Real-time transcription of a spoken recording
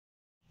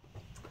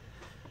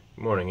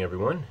Good morning,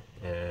 everyone,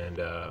 and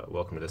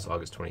welcome to this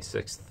August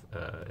 26th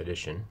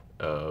edition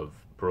of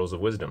Pearls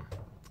of Wisdom,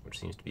 which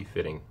seems to be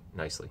fitting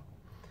nicely.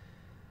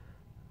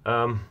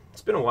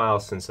 It's been a while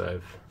since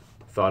I've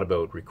thought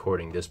about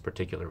recording this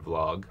particular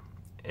vlog,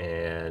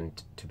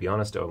 and to be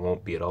honest, I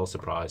won't be at all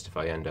surprised if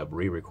I end up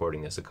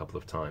re-recording this a couple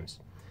of times,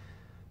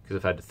 because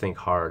I've had to think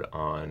hard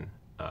on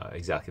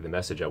exactly the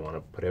message I want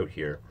to put out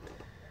here.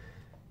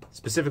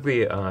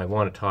 Specifically, I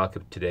want to talk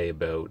today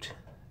about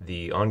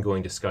the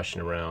ongoing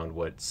discussion around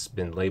what's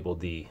been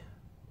labeled the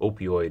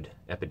opioid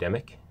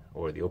epidemic,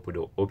 or the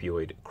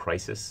opioid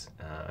crisis,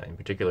 in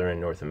particular in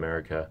North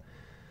America,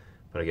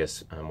 but I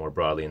guess more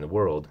broadly in the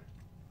world,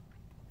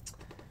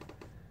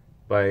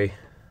 by,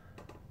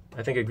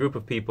 I think, a group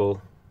of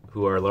people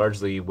who are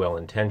largely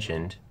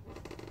well-intentioned,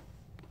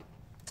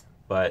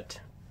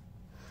 but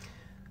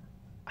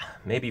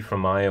maybe from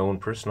my own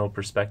personal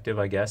perspective,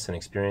 I guess, and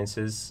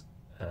experiences,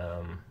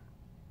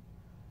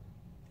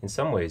 in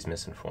some ways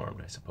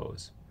misinformed, I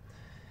suppose.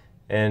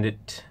 And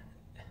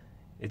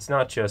it's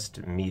not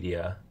just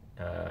media,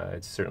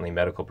 it's certainly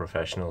medical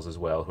professionals as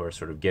well who are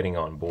sort of getting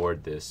on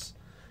board this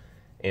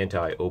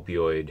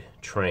anti-opioid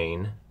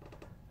train,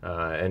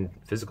 and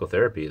physical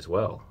therapy as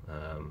well.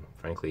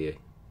 Frankly,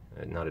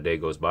 not a day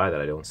goes by that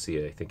I don't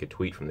see, I think, a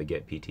tweet from the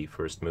Get PT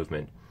First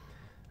movement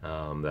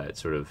that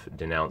sort of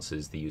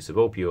denounces the use of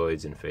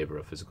opioids in favor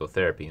of physical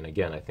therapy. And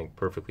again, I think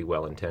perfectly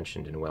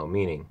well-intentioned and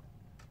well-meaning.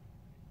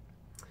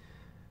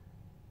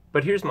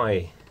 But here's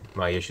my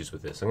issues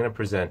with this. I'm going to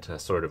present a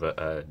sort of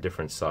a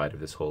different side of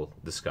this whole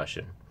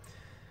discussion.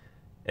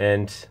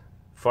 And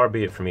far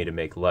be it for me to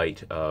make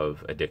light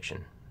of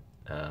addiction.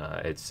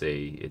 It's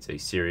a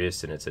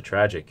serious and it's a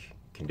tragic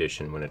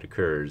condition when it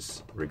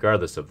occurs,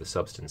 regardless of the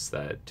substance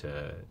that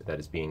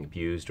is being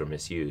abused or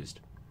misused.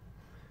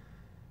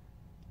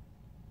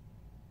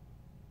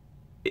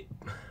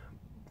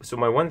 So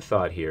my one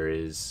thought here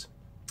is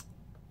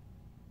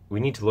we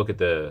need to look at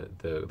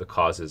the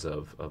causes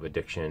of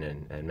addiction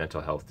and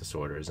mental health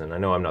disorders. And I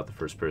know I'm not the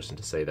first person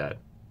to say that.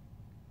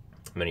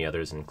 Many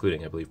others,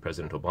 including, I believe,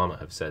 President Obama,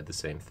 have said the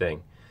same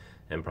thing,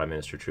 and Prime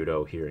Minister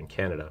Trudeau here in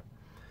Canada.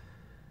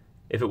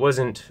 If it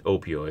wasn't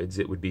opioids,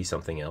 it would be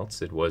something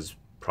else. It was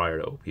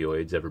prior to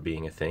opioids ever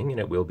being a thing, and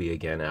it will be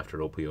again after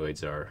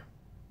opioids are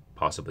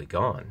possibly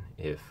gone,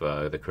 if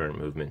the current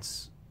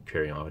movements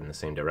carry on in the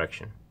same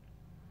direction.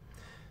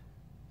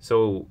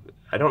 So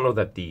I don't know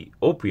that the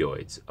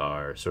opioids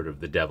are sort of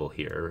the devil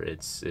here.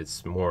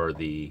 It's more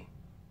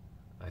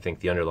I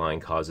think the underlying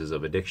causes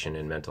of addiction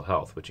and mental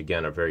health, which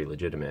again are very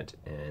legitimate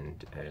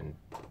and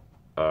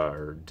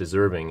are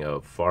deserving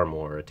of far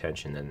more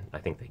attention than I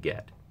think they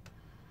get.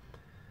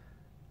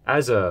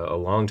 As a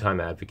longtime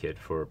advocate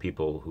for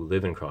people who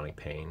live in chronic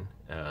pain,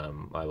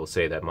 I will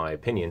say that my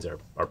opinions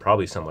are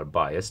probably somewhat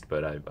biased,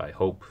 but I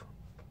hope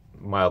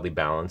mildly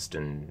balanced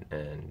and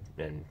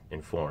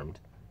informed.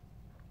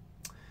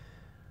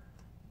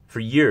 For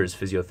years,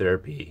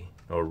 physiotherapy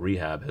or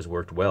rehab has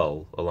worked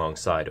well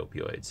alongside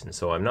opioids, and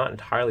so I'm not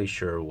entirely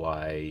sure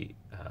why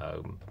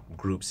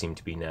groups seem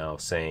to be now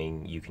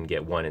saying you can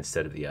get one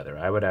instead of the other.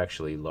 I would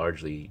actually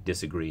largely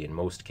disagree in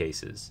most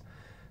cases.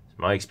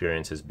 My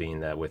experience has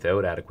been that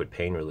without adequate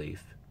pain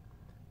relief,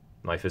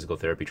 my physical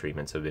therapy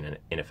treatments have been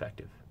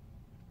ineffective.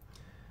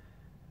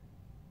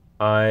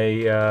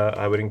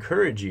 I would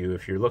encourage you,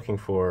 if you're looking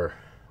for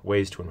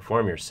ways to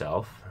inform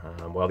yourself,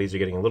 while these are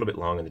getting a little bit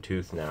long in the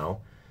tooth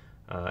now,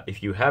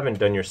 if you haven't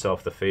done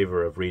yourself the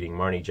favor of reading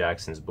Marnie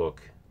Jackson's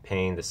book,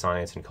 Pain, the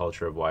Science and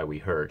Culture of Why We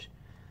Hurt,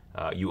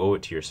 you owe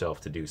it to yourself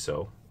to do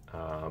so.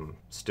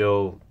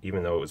 Still,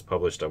 even though it was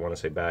published, I want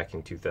to say back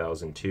in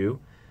 2002,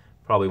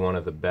 probably one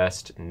of the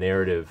best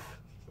narrative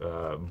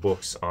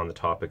books on the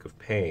topic of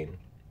pain.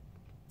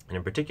 And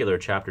in particular,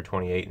 chapter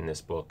 28 in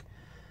this book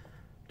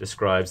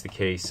describes the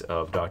case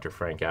of Dr.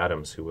 Frank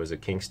Adams, who was a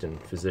Kingston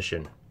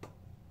physician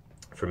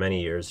for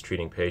many years,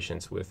 treating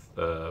patients with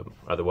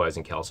otherwise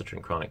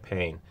incalcitrant chronic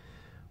pain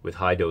with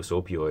high-dose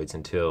opioids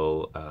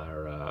until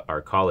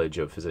our College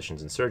of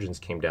Physicians and Surgeons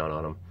came down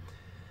on him,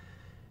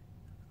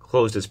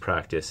 closed his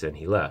practice, and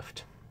he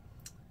left.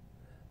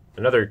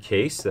 Another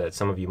case that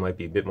some of you might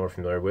be a bit more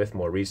familiar with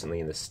more recently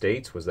in the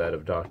States was that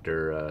of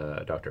Dr.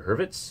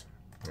 Hurwitz,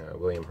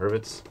 William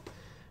Hurwitz,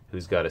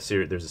 who's got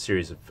there's a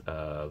series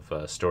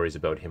of stories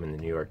about him in the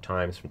New York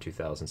Times from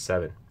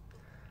 2007.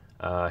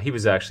 He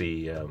was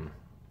actually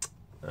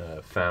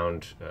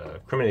found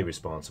criminally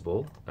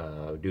responsible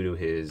due to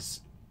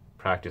his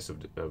practice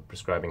of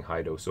prescribing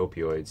high-dose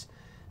opioids,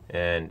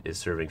 and is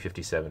serving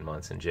 57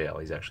 months in jail.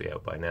 He's actually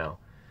out by now.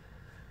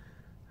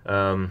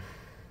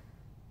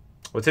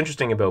 What's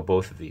interesting about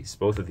both of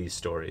these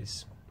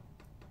stories,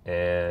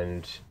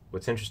 and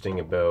what's interesting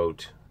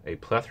about a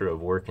plethora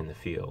of work in the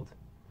field,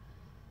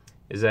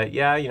 is that,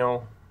 yeah,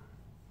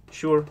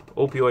 sure,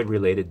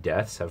 opioid-related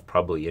deaths have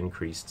probably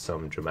increased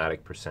some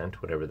dramatic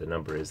percent, whatever the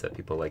number is that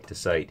people like to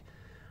cite,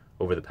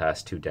 over the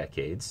past 2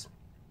 decades.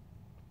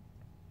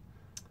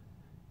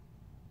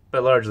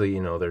 But largely,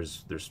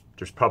 there's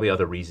probably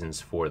other reasons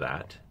for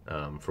that.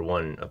 For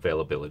one,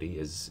 availability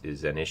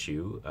is an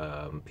issue.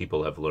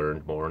 People have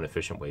learned more and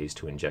efficient ways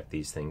to inject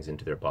these things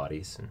into their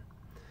bodies,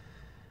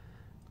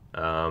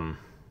 and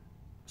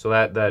so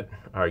that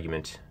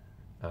argument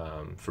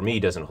for me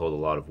doesn't hold a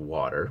lot of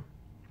water.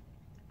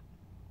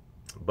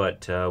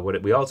 But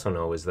what we also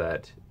know is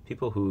that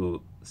people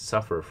who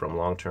suffer from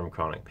long-term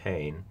chronic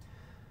pain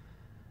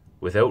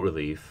without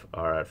relief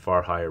are at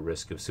far higher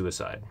risk of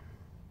suicide.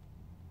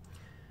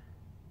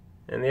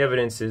 And the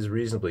evidence is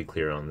reasonably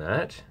clear on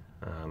that.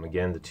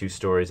 Again, the two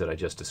stories that I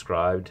just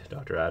described,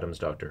 Dr. Adams,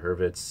 Dr.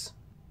 Hurwitz,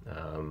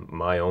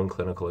 my own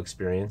clinical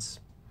experience,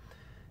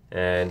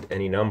 and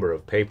any number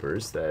of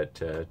papers that,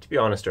 to be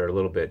honest, are a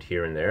little bit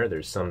here and there.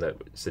 There's some that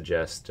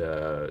suggest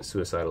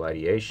suicidal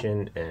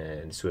ideation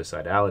and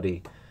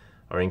suicidality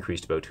are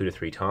increased about 2 to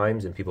 3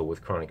 times in people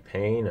with chronic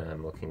pain.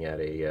 I'm looking at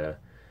an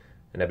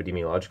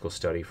epidemiological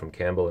study from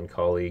Campbell and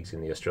colleagues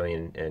in the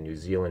Australian and New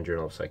Zealand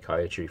Journal of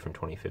Psychiatry from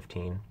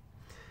 2015.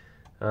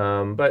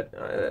 But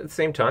at the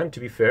same time, to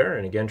be fair,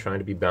 and again trying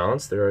to be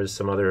balanced, there is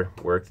some other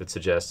work that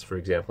suggests, for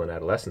example, in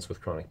adolescents with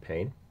chronic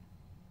pain,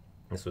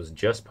 this was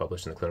just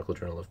published in the Clinical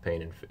Journal of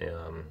Pain,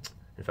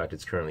 in fact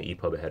it's currently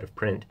EPUB ahead of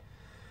print,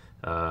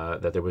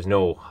 that there was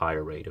no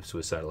higher rate of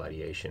suicidal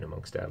ideation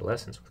amongst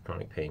adolescents with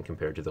chronic pain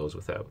compared to those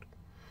without.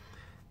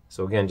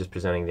 So again, just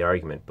presenting the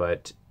argument,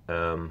 but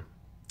I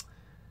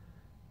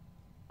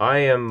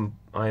am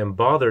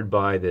bothered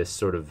by this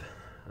sort of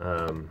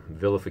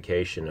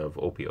vilification of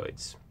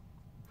opioids,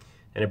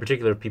 and in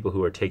particular people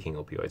who are taking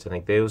opioids. I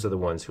think those are the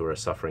ones who are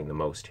suffering the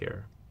most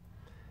here.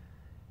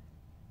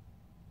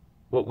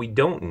 What we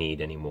don't need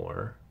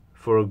anymore,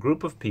 for a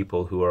group of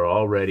people who are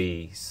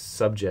already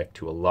subject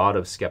to a lot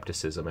of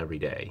skepticism every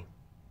day,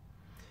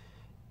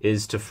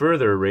 is to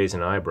further raise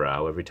an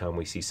eyebrow every time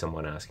we see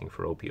someone asking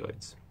for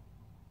opioids.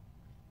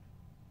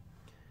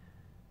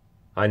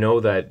 I know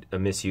that a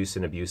misuse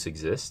and abuse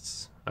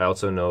exists. I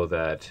also know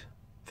that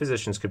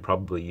physicians could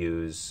probably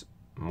use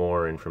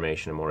more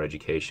information and more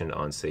education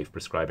on safe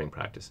prescribing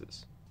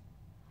practices.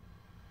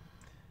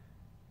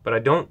 But I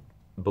don't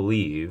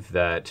believe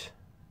that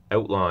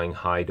outlawing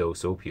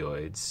high-dose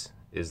opioids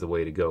is the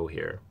way to go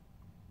here.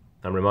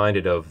 I'm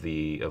reminded of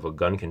a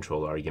gun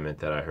control argument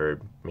that I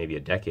heard maybe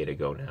a decade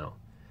ago now,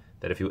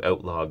 that if you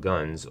outlaw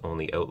guns,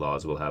 only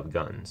outlaws will have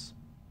guns.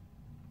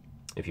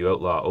 If you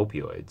outlaw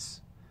opioids,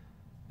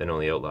 then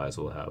only outlaws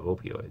will have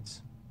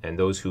opioids. And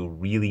those who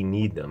really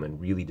need them and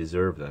really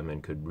deserve them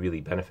and could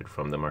really benefit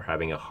from them are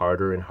having a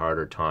harder and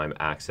harder time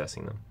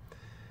accessing them.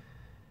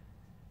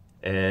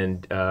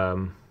 And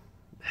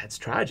that's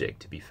tragic,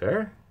 to be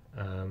fair.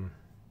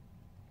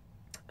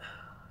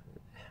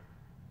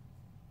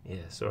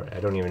 Yeah, sorry, I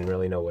don't even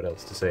really know what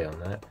else to say on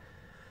that.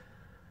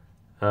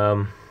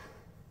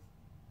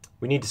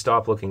 We need to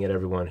stop looking at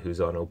everyone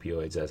who's on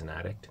opioids as an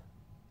addict.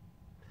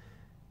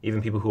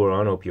 Even people who are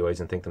on opioids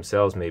and think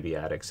themselves may be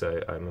addicts,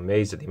 I'm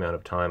amazed at the amount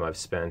of time I've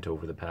spent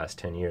over the past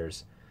 10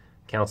 years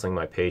counseling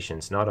my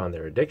patients, not on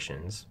their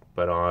addictions,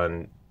 but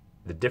on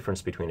the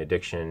difference between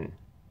addiction,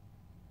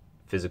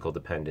 physical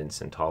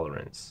dependence, and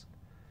tolerance.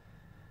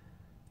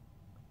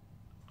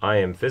 I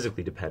am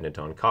physically dependent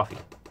on coffee.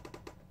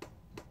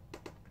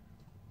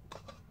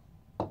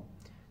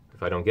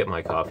 If I don't get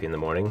my coffee in the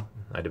morning,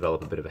 I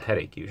develop a bit of a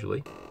headache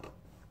usually.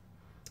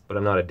 But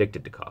I'm not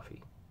addicted to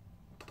coffee.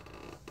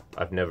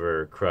 I've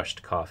never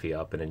crushed coffee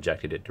up and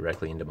injected it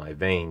directly into my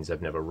veins.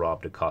 I've never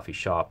robbed a coffee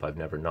shop. I've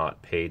never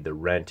not paid the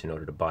rent in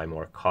order to buy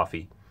more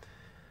coffee.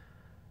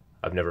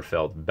 I've never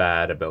felt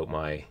bad about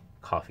my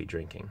coffee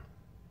drinking.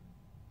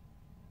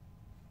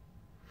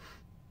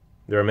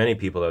 There are many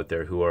people out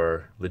there who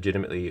are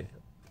legitimately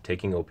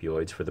taking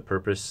opioids for the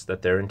purpose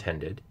that they're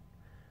intended,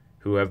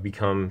 who have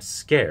become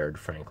scared,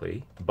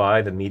 frankly,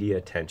 by the media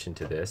attention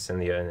to this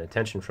and the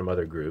attention from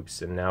other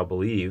groups, and now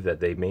believe that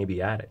they may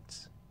be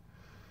addicts.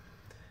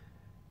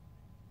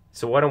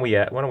 So why don't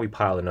we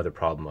pile another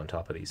problem on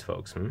top of these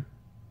folks?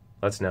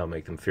 Let's now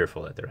make them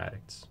fearful that they're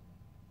addicts.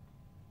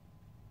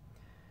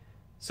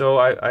 So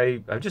I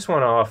just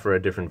want to offer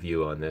a different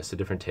view on this, a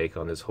different take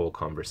on this whole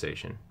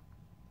conversation.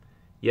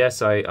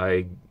 Yes,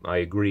 I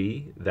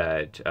agree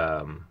that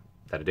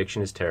that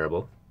addiction is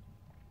terrible,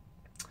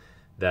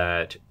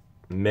 that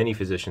many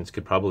physicians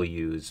could probably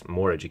use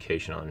more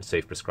education on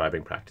safe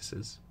prescribing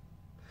practices.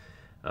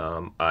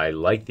 I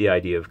like the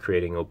idea of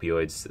creating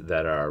opioids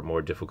that are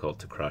more difficult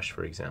to crush,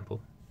 for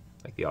example,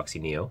 like the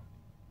Oxy-Neo.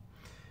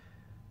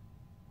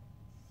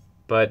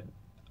 But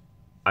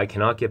I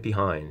cannot get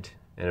behind,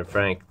 and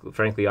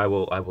frankly, I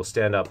will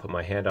stand up, put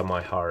my hand on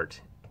my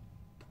heart,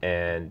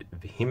 and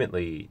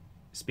vehemently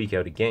speak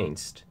out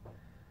against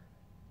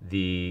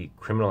the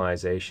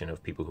criminalization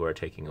of people who are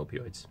taking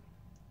opioids.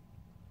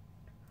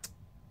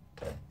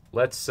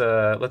 Let's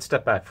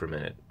step back for a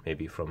minute,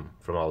 maybe from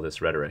all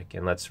this rhetoric,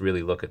 and let's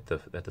really look at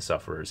the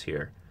sufferers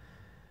here,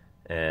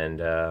 and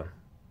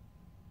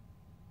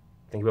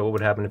think about what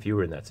would happen if you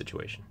were in that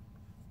situation.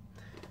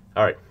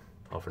 All right,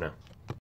 all for now.